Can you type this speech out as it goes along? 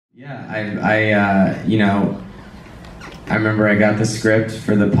Yeah, you know, I remember I got the script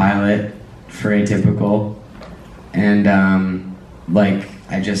for the pilot for Atypical, and like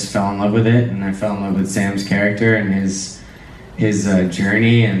I just fell in love with it, and I fell in love with Sam's character and his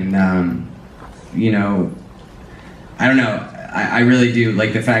journey, and you know, I don't know, I really do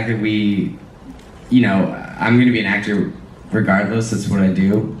like the fact that we, you know, I'm going to be an actor regardless. That's what I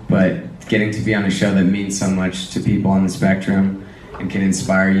do, but getting to be on a show that means so much to people on the spectrum and can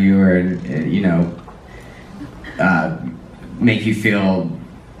inspire you or, you know, make you feel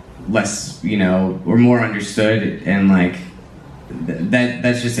less, you know, or more understood, and like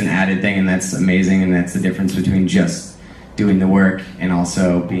that's just an added thing, and that's amazing, and that's the difference between just doing the work and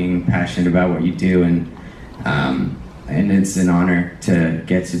also being passionate about what you do, and it's an honor to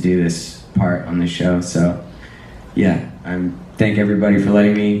get to do this part on the show. So yeah, thank everybody for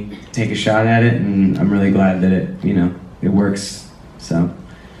letting me take a shot at it, and I'm really glad that it, you know, it works. So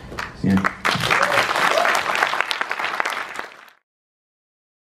yeah.